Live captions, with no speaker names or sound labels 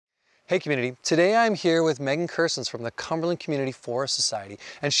Hey community, today I'm here with Meaghan Cursons from the Cumberland Community Forest Society,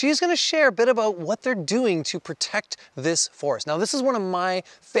 and she's going to share a bit about what they're doing to protect this forest. Now this is one of my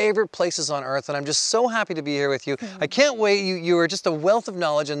favorite places on earth, and I'm just so happy to be here with you. I can't wait. You are just a wealth of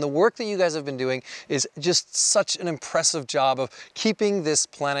knowledge, and the work that you guys have been doing is just such an impressive job of keeping this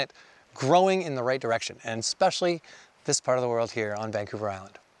planet growing in the right direction, and especially this part of the world here on Vancouver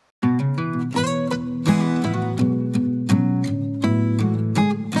Island.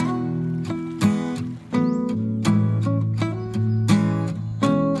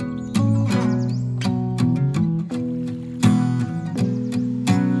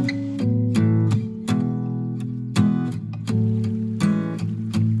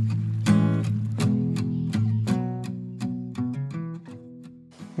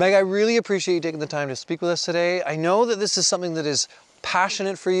 Meg, I really appreciate you taking the time to speak with us today. I know that this is something that is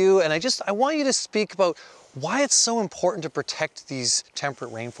passionate for you, and I want you to speak about why it's so important to protect these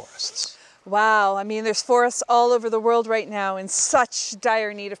temperate rainforests. Wow, I mean, there's forests all over the world right now in such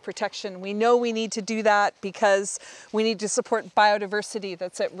dire need of protection. We know we need to do that because we need to support biodiversity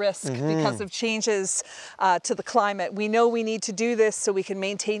that's at risk because of changes to the climate. We know we need to do this so we can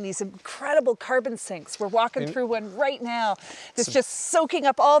maintain these incredible carbon sinks. We're walking through one right now that's just soaking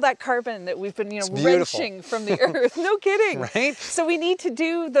up all that carbon that we've been, wrenching from the earth. No kidding. Right? So we need to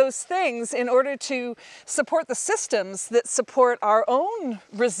do those things in order to support the systems that support our own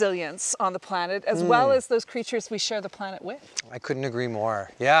resilience on the planet, as well as those creatures we share the planet with. I couldn't agree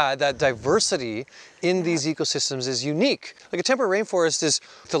more. Yeah, that diversity in these ecosystems is unique. Like a temperate rainforest is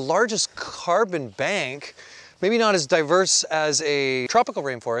the largest carbon bank, maybe not as diverse as a tropical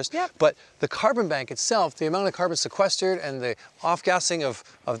rainforest, but the carbon bank itself, the amount of carbon sequestered and the off-gassing of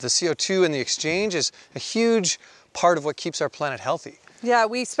the CO2 and the exchange is a huge part of what keeps our planet healthy. Yeah,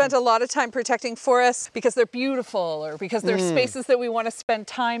 we spent a lot of time protecting forests because they're beautiful or because they're spaces that we want to spend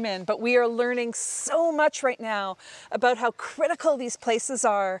time in. But we are learning so much right now about how critical these places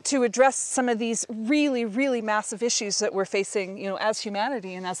are to address some of these really, really massive issues that we're facing, as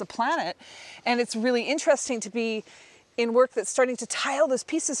humanity and as a planet. And it's really interesting to be in work that's starting to tie all those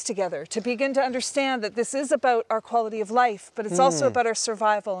pieces together, to begin to understand that this is about our quality of life, but it's also about our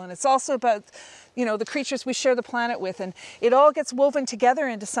survival, and it's also about, the creatures we share the planet with, and it all gets woven together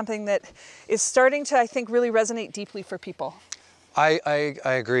into something that is starting to, I think, really resonate deeply for people. I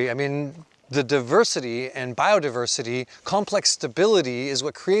agree. I mean, the diversity and biodiversity, complex stability is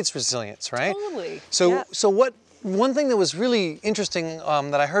what creates resilience, right? Totally. So one thing that was really interesting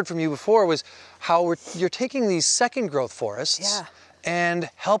that I heard from you before was how you're taking these second growth forests and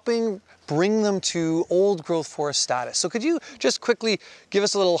helping bring them to old growth forest status. So could you just quickly give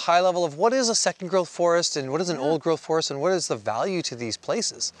us a little high level of what is a second growth forest and what is an old growth forest and what is the value to these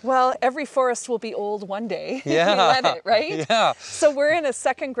places? Well, every forest will be old one day if we let it, right? Yeah. So we're in a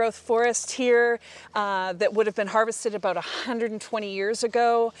second growth forest here that would have been harvested about 120 years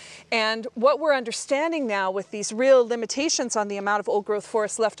ago. And what we're understanding now with these real limitations on the amount of old growth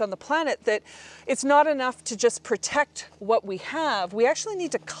forest left on the planet, that it's not enough to just protect what we have. We actually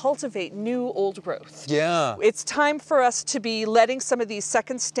need to cultivate new old growth. Yeah. It's time for us to be letting some of these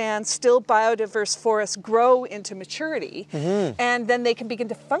second stand, still biodiverse forests grow into maturity, and then they can begin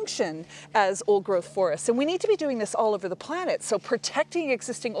to function as old growth forests. And we need to be doing this all over the planet. So protecting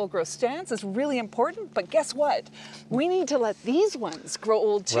existing old growth stands is really important, but guess what? We need to let these ones grow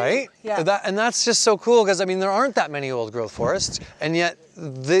old too. Right? Yeah. And that's just so cool because, I mean, there aren't that many old growth forests, and yet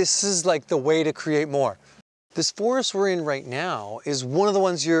this is like the way to create more. This forest we're in right now is one of the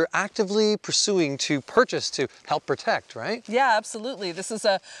ones you're actively pursuing to purchase to help protect, right? Yeah, absolutely. This is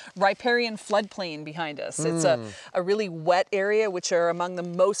a riparian floodplain behind us. It's a really wet area, which are among the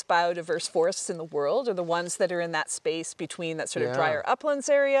most biodiverse forests in the world, are the ones that are in that space between that sort of drier uplands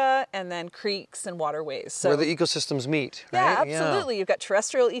area and then creeks and waterways. So, where the ecosystems meet, right? Yeah, absolutely. You've got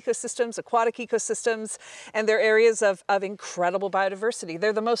terrestrial ecosystems, aquatic ecosystems, and they're areas of incredible biodiversity.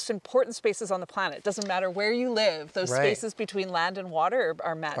 They're the most important spaces on the planet. It doesn't matter where you live, those spaces between land and water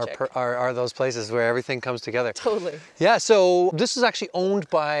are magic. Are those places where everything comes together. Totally. Yeah, so this is actually owned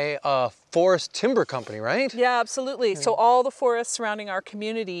by a forest timber company, right? Yeah, absolutely. So all the forests surrounding our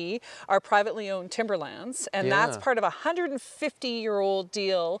community are privately owned timberlands, and that's part of a 150-year-old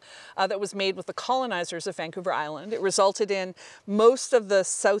deal that was made with the colonizers of Vancouver Island. It resulted in most of the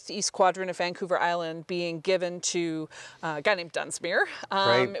southeast quadrant of Vancouver Island being given to a guy named Dunsmuir.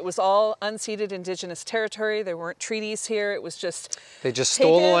 It was all unceded Indigenous territory. There weren't treaties here. It was just they just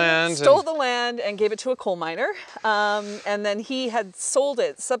stole the land. Stole the land and gave it to a coal miner. And then he had sold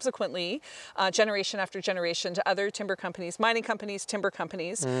it subsequently family, generation after generation, to other timber companies, mining companies, timber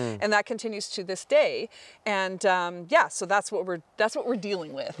companies, and that continues to this day. And yeah, so that's what we're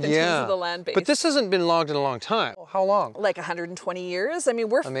dealing with in terms of the land base. But this hasn't been logged in a long time. How long? Like 120 years. I mean,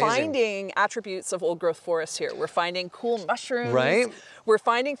 we're finding attributes of old growth forests here. We're finding cool mushrooms. Right. We're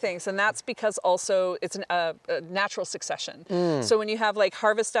finding things, and that's because also it's a natural succession. So when you have like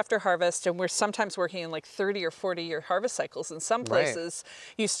harvest after harvest, and we're sometimes working in like 30 or 40-year harvest cycles in some places,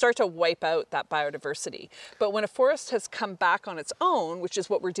 you start to wipe out that biodiversity. But when a forest has come back on its own, which is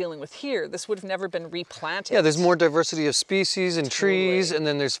what we're dealing with here, this would have never been replanted. Yeah, there's more diversity of species and trees, and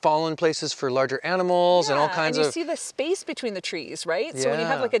then there's fallen places for larger animals and all kinds of... And you see the space between the trees, right? So when you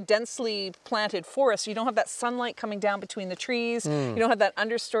have like a densely planted forest, you don't have that sunlight coming down between the trees. You don't have that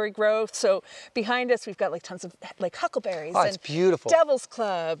understory growth. So behind us, we've got like tons of like huckleberries and beautiful. Devil's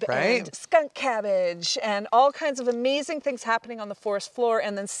Club and skunk cabbage and all kinds of amazing things happening on the forest floor,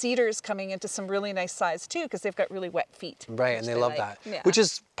 and then cedars coming into some really nice size too, because they've got really wet feet. Right, and they love that. Yeah. Which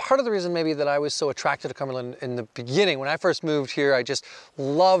is part of the reason maybe that I was so attracted to Cumberland in the beginning. When I first moved here, I just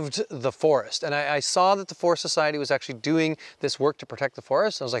loved the forest. And I saw that the Forest Society was actually doing this work to protect the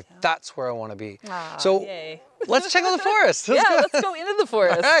forest. I was like, that's where I want to be. So let's check out the forest. Let's go into the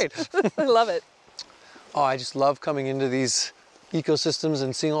forest. All right. I love it. Oh, I just love coming into these ecosystems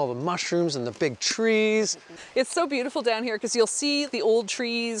and seeing all the mushrooms and the big trees. It's so beautiful down here because you'll see the old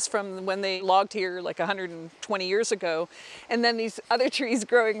trees from when they logged here like 120 years ago, and then these other trees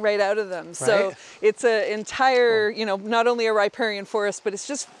growing right out of them. So it's an entire, you know, not only a riparian forest, but it's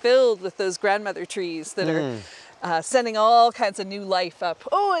just filled with those grandmother trees that are sending all kinds of new life up.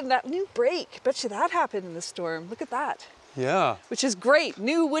 Oh, and that new break. Bet you that happened in the storm. Look at that. Yeah. Which is great.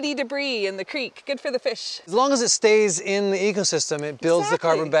 New woody debris in the creek. Good for the fish. As long as it stays in the ecosystem, it builds the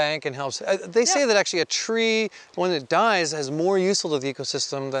carbon bank and helps. They say that actually a tree, when it dies, has more useful to the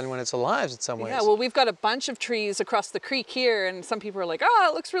ecosystem than when it's alive in some ways. Yeah, well, we've got a bunch of trees across the creek here, and some people are like, oh,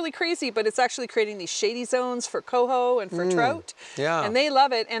 it looks really crazy, but it's actually creating these shady zones for coho and for trout. Yeah. And they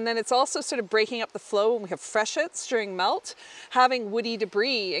love it. And then it's also sort of breaking up the flow when we have freshets during melt. Having woody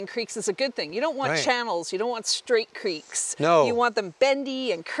debris in creeks is a good thing. You don't want channels. You don't want straight creeks. No. You want them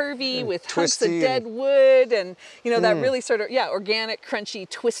bendy and curvy with hunks of dead wood, and you know that really sort of organic, crunchy,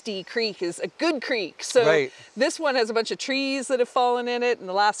 twisty creek is a good creek. So this one has a bunch of trees that have fallen in it in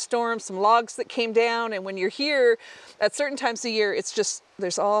the last storm, some logs that came down, and when you're here at certain times of the year, it's just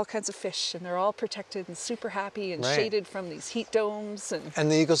there's all kinds of fish, and they're all protected and super happy and shaded from these heat domes,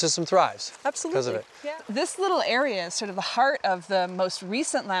 and the ecosystem thrives. Absolutely. Because of it. Yeah. This little area is sort of the heart of the most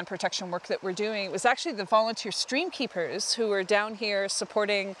recent land protection work that we're doing. It was actually the volunteer stream keepers who are down here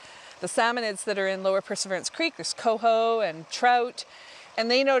supporting the salmonids that are in Lower Perseverance Creek. There's coho and trout. And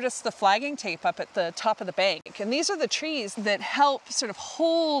they noticed the flagging tape up at the top of the bank. And these are the trees that help sort of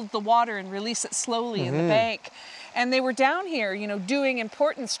hold the water and release it slowly in the bank. And they were down here, you know, doing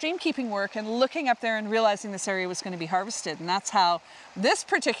important stream keeping work and looking up there and realizing this area was going to be harvested. And that's how this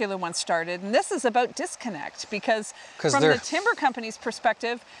particular one started. And this is about disconnect because from the timber company's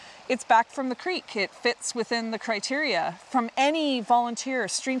perspective, it's back from the creek. It fits within the criteria. From any volunteer,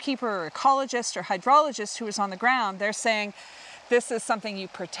 streamkeeper, or ecologist or hydrologist who is on the ground, they're saying, this is something you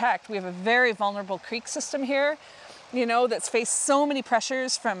protect. We have a very vulnerable creek system here, you know, that's faced so many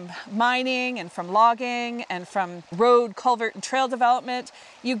pressures from mining and from logging and from road, culvert, and trail development.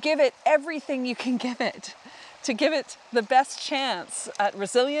 You give it everything you can give it to give it the best chance at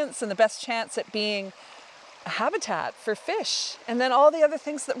resilience and the best chance at being a habitat for fish. And then all the other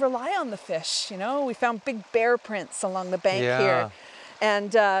things that rely on the fish, you know, we found big bear prints along the bank here.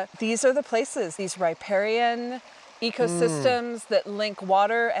 And these are the places, these riparian ecosystems that link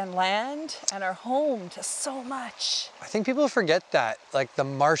water and land and are home to so much. I think people forget that, like the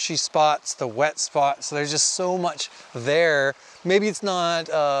marshy spots, the wet spots, there's just so much there. Maybe it's not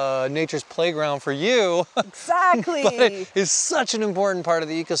nature's playground for you. Exactly. But it is such an important part of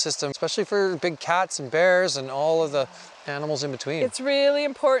the ecosystem, especially for big cats and bears and all of the animals in between. It's really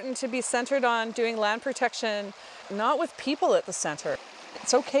important to be centered on doing land protection, not with people at the center.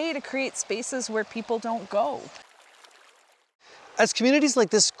 It's okay to create spaces where people don't go. As communities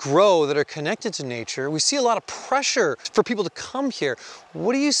like this grow that are connected to nature, we see a lot of pressure for people to come here.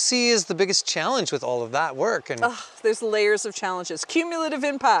 What do you see as the biggest challenge with all of that work? And there's layers of challenges. Cumulative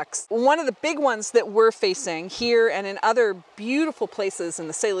impacts. One of the big ones that we're facing here and in other beautiful places in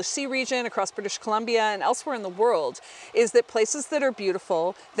the Salish Sea region, across British Columbia and elsewhere in the world, is that places that are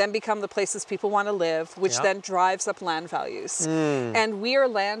beautiful then become the places people want to live, which then drives up land values. And we are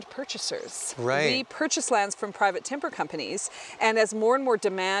land purchasers. We purchase lands from private timber companies, and And as more and more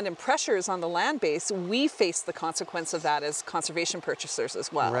demand and pressures on the land base, we face the consequence of that as conservation purchasers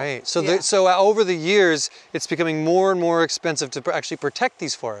as well. Right. So, over the years, it's becoming more and more expensive to actually protect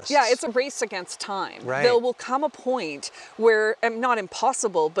these forests. Yeah, it's a race against time. Right. There will come a point where, not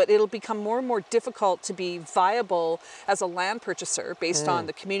impossible, but it'll become more and more difficult to be viable as a land purchaser based on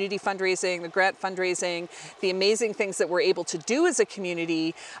the community fundraising, the grant fundraising, the amazing things that we're able to do as a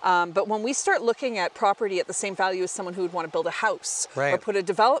community. But when we start looking at property at the same value as someone who would want to build a house or put a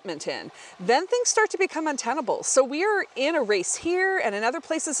development in, then things start to become untenable. So we are in a race here and in other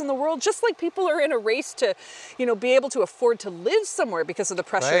places in the world, just like people are in a race to, be able to afford to live somewhere because of the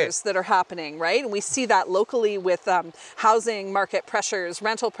pressures that are happening, right? And we see that locally with housing market pressures,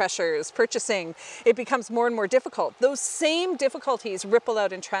 rental pressures, purchasing. It becomes more and more difficult. Those same difficulties ripple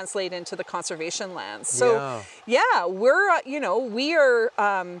out and translate into the conservation lands. So we're, we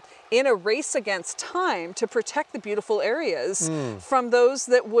are in a race against time to protect the beautiful areas from those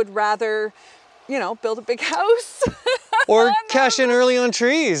that would rather, build a big house. Or cash in early on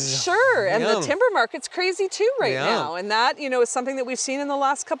trees. Sure, and the timber market's crazy too right now. And that, is something that we've seen in the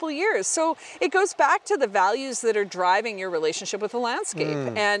last couple of years. So it goes back to the values that are driving your relationship with the landscape.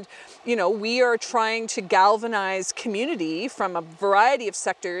 And, we are trying to galvanize community from a variety of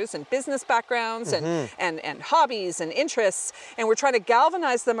sectors and business backgrounds and hobbies and interests. And we're trying to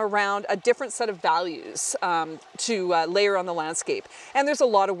galvanize them around a different set of values to layer on the landscape. And there's a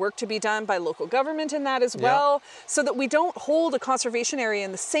lot of work to be done by local government in that as well, so that we don't hold a conservation area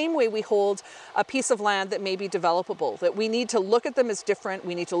in the same way we hold a piece of land that may be developable, that we need to look at them as different,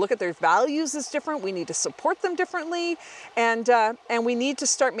 we need to look at their values as different, we need to support them differently, and we need to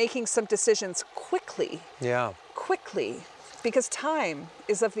start making some decisions quickly. Quickly, because time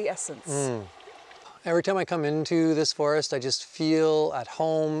is of the essence. Every time I come into this forest, I just feel at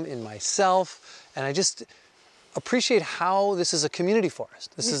home in myself, and I just appreciate how this is a community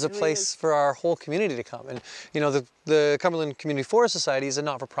forest. This is a place for our whole community to come. And the Cumberland Community Forest Society is a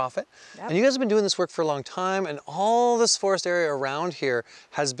not-for-profit. And you guys have been doing this work for a long time, and all this forest area around here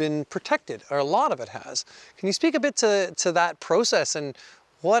has been protected, or a lot of it has. Can you speak a bit to that process and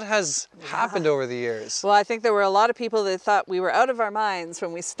what has happened over the years? Well, I think there were a lot of people that thought we were out of our minds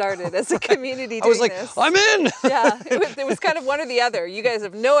when we started as a community doing this. I'm in! It was kind of one or the other. You guys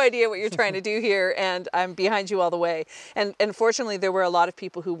have no idea what you're trying to do here, and I'm behind you all the way. And fortunately, there were a lot of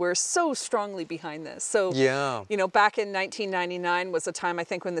people who were so strongly behind this. So, back in 1999 was a time, I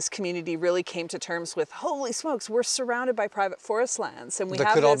think, when this community really came to terms with, holy smokes, we're surrounded by private forest lands. And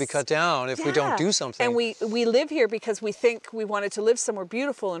that could all be cut down if we don't do something. And we live here because we think we wanted to live somewhere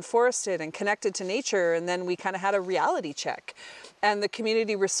beautiful and forested and connected to nature, and then we kind of had a reality check. And the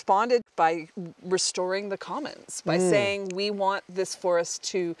community responded by restoring the commons, by saying, we want this forest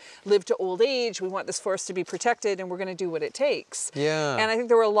to live to old age, we want this forest to be protected, and we're going to do what it takes. And I think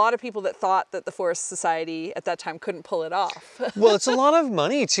there were a lot of people that thought that the Forest Society at that time couldn't pull it off. Well, it's a lot of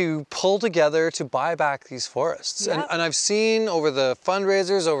money to pull together to buy back these forests. And I've seen over the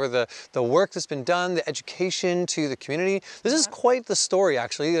fundraisers, over the work that's been done, the education to the community. This is quite the story,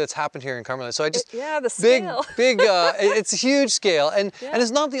 actually, that's happened here in Cumberland. So I just, the scale. It's a huge scale. And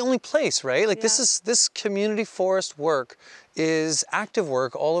it's not the only place, right? Like this community forest work is active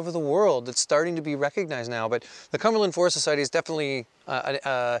work all over the world that's starting to be recognized now. But the Cumberland Forest Society is definitely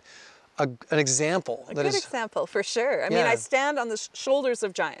an example. A good example, for sure. I mean, I stand on the shoulders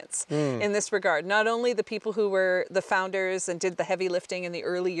of giants in this regard. Not only the people who were the founders and did the heavy lifting in the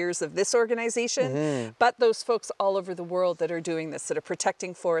early years of this organization, but those folks all over the world that are doing this, that are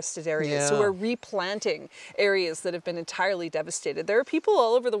protecting forested areas, who are replanting areas that have been entirely devastated. There are people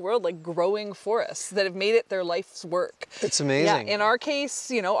all over the world like growing forests that have made it their life's work. It's amazing. In our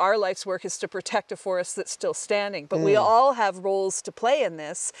case, our life's work is to protect a forest that's still standing, but we all have roles to play in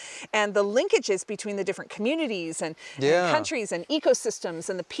this. And the linkages between the different communities and countries and ecosystems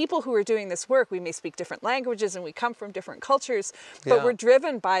and the people who are doing this work, we may speak different languages and we come from different cultures, but we're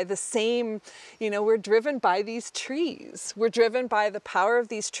driven by the same, we're driven by these trees. We're driven by the power of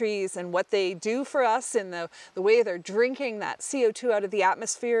these trees and what they do for us in the way they're drinking that CO2 out of the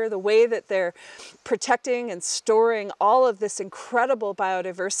atmosphere, the way that they're protecting and storing all of this incredible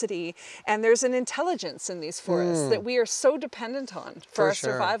biodiversity. And there's an intelligence in these forests that we are so dependent on for our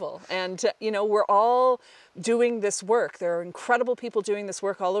survival. And, we're all doing this work. There are incredible people doing this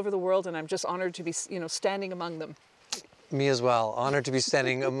work all over the world, and I'm just honored to be, standing among them. Me as well. Honored to be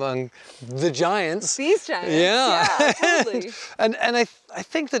standing among the giants. These giants. Yeah, totally. and I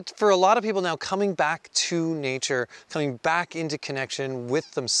think that for a lot of people now, coming back to nature, coming back into connection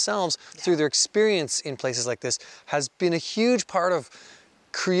with themselves through their experience in places like this has been a huge part of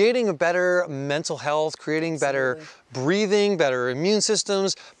creating a better mental health, creating better breathing, better immune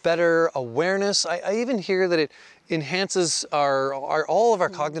systems, better awareness. I even hear that it enhances all of our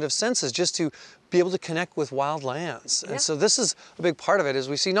cognitive senses just to be able to connect with wild lands. And so this is a big part of it, as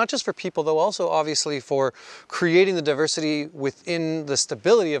we see, not just for people, though also obviously for creating the diversity within the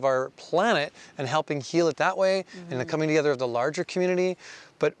stability of our planet and helping heal it that way, and the coming together of the larger community.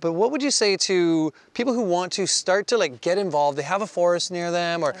 But what would you say to people who want to start to like get involved? They have a forest near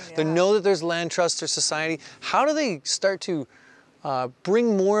them, or they know that there's land trusts or society. How do they start to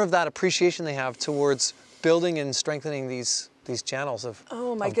bring more of that appreciation they have towards building and strengthening these channels of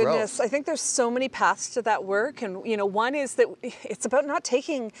Oh my of goodness. growth? I think there's so many paths to that work. And, you know, one is that it's about not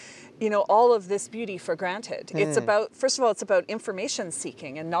taking, you know, all of this beauty for granted. It's about, first of all, it's about information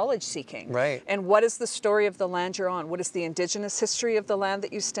seeking and knowledge seeking. Right. And what is the story of the land you're on? What is the indigenous history of the land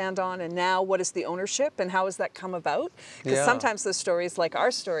that you stand on? And now what is the ownership and how has that come about? Because sometimes those stories, like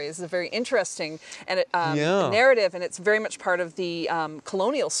our story, is a very interesting and narrative, and it's very much part of the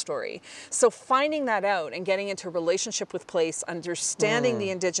colonial story. So finding that out and getting into relationship with place, understanding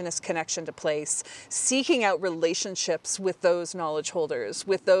the indigenous connection to place, seeking out relationships with those knowledge holders,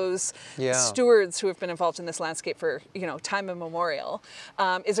 with those stewards who have been involved in this landscape for, you know, time immemorial,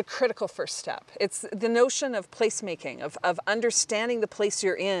 is a critical first step. It's the notion of placemaking, of understanding the place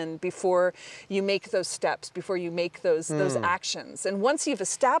you're in before you make those steps, before you make those actions. And once you've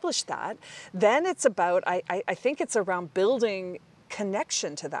established that, then it's about, I think it's around building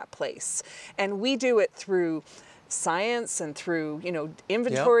connection to that place. And we do it through science and through, you know,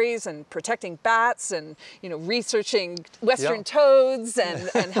 inventories and protecting bats and, you know, researching western toads and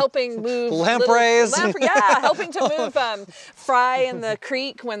helping move lampreys. Helping to move fry in the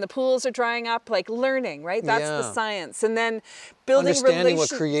creek when the pools are drying up, like learning, right? That's the science. And then building understanding what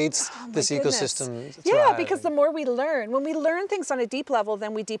creates this ecosystem. Yeah, because the more we learn, when we learn things on a deep level,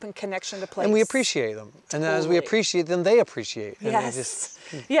 then we deepen connection to place. And we appreciate them. And as we appreciate them, they appreciate. And yes.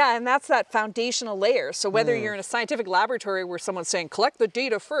 Yeah, and that's that foundational layer. So whether you're in a scientific laboratory where someone's saying, collect the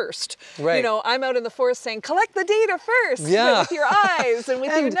data first, you know, I'm out in the forest saying, collect the data first with your eyes and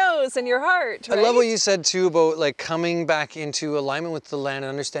with your nose and your heart. Right? I love what you said too about like coming back into alignment with the land and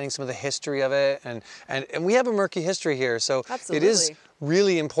understanding some of the history of it. And we have a murky history here. So it is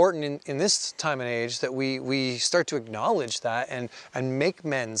really important in this time and age that we start to acknowledge that and make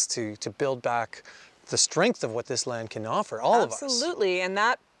amends to build back the strength of what this land can offer, all of us. Absolutely, and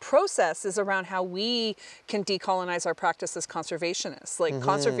that process is around how we can decolonize our practice as conservationists. Like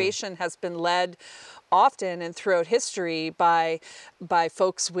conservation has been led often and throughout history by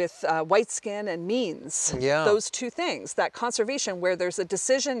folks with white skin and means. Those two things, that conservation where there's a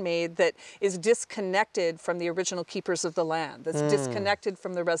decision made that is disconnected from the original keepers of the land, that's disconnected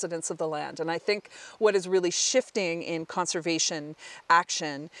from the residents of the land. And I think what is really shifting in conservation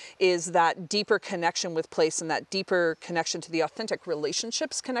action is that deeper connection with place and that deeper connection to the authentic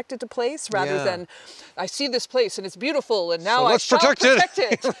relationships connected to place, rather than I see this place and it's beautiful and now I shall protect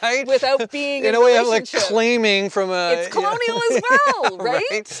it right? without being in a way of like claiming from a... It's colonial as well,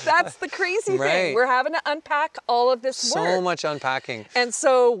 right? That's the crazy thing. We're having to unpack all of this work. So much unpacking. And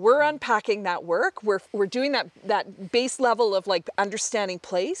so we're unpacking that work. We're doing that base level of like understanding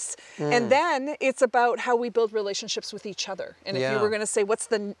place. And then it's about how we build relationships with each other. And if you were going to say, what's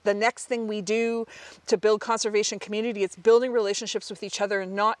the next thing we do to build conservation community, it's building relationships with each other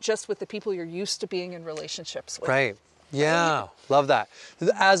and not just with the people you're used to being in relationships with. Right. Yeah, love that.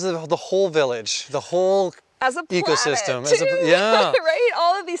 As the whole village, the whole as a ecosystem, too, right?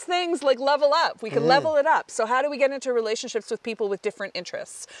 All of these things like level up. We can level it up. So how do we get into relationships with people with different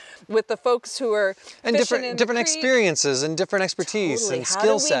interests, with the folks who are and different experiences and different expertise and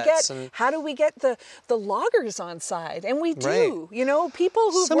skill sets? How do we get the loggers on side? And we do. You know, people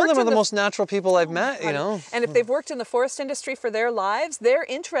who some of them are the most natural people I've met. You know, and if they've worked in the forest industry for their lives, they're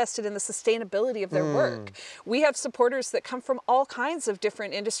interested in the sustainability of their work. We have supporters that come from all kinds of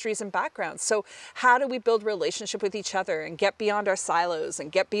different industries and backgrounds. So how do we build relationship with each other and get beyond our silos and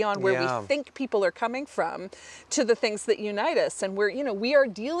get beyond where we think people are coming from to the things that unite us? And we are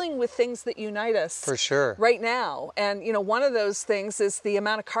dealing with things that unite us for sure right now. And you know, one of those things is the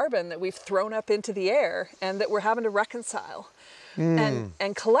amount of carbon that we've thrown up into the air and that we're having to reconcile.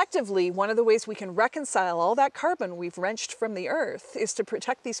 And collectively, one of the ways we can reconcile all that carbon we've wrenched from the earth is to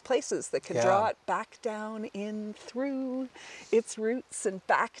protect these places that can draw it back down in through its roots and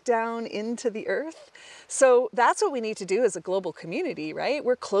back down into the earth. So that's what we need to do as a global community, right?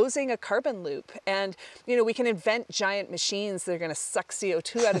 We're closing a carbon loop, and you know, we can invent giant machines that are going to suck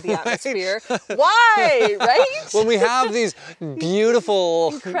CO2 out of the atmosphere. Why, right? When we have these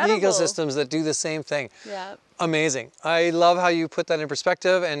beautiful ecosystems that do the same thing. Amazing. I love how you put that in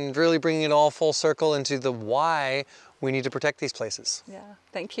perspective and really bringing it all full circle into the why we need to protect these places. Yeah,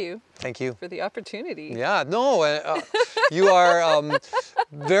 thank you. Thank you. For the opportunity. Yeah, no, you are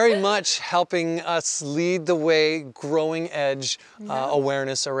very much helping us lead the way, growing edge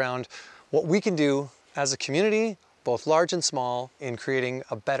awareness around what we can do as a community, both large and small, in creating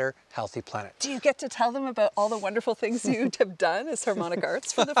a better, healthy planet. Do you get to tell them about all the wonderful things you have done as Harmonic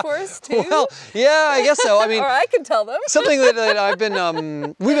Arts for the forest too? Well, yeah, I guess so. I mean, or I can tell them. something that I've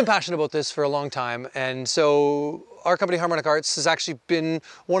been, we've been passionate about this for a long time, and so our company Harmonic Arts has actually been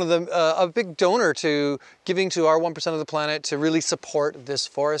one of the, a big donor to giving to our 1% of the planet to really support this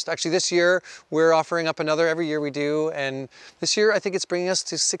forest. Actually this year, we're offering up another, every year we do, and this year I think it's bringing us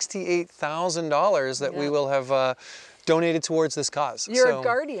to $68,000 that we will have donated towards this cause. You're a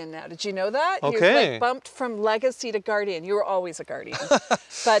guardian now. Did you know that? Okay. You're like bumped from legacy to guardian. You were always a guardian.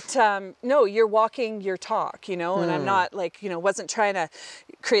 But no, you're walking your talk, you know, and I'm not like, you know, wasn't trying to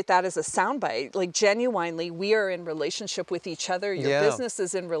create that as a soundbite. Like genuinely, we are in relationship with each other. Your business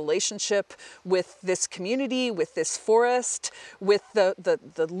is in relationship with this community, with this forest, with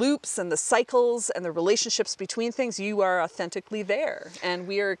the loops and the cycles and the relationships between things. You are authentically there. And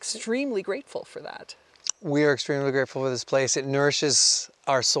we are extremely grateful for that. We are extremely grateful for this place. It nourishes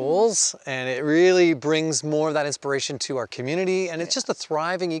our souls and it really brings more of that inspiration to our community, and it's just a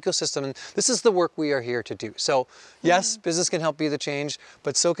thriving ecosystem, and this is the work we are here to do. So yes, business can help be the change,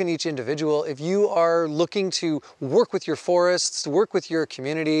 but so can each individual. If you are looking to work with your forests, work with your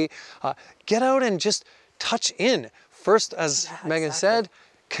community, get out and just touch in. First, as Meaghan said,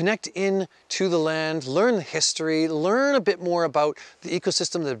 connect in to the land, learn the history, learn a bit more about the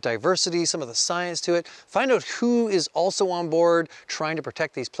ecosystem, the diversity, some of the science to it, find out who is also on board trying to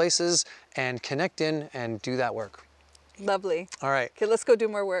protect these places, and connect in and do that work. Lovely. All right. Okay, let's go do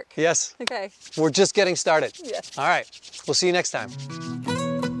more work. Yes. Okay. We're just getting started. Yes. All right. We'll see you next time.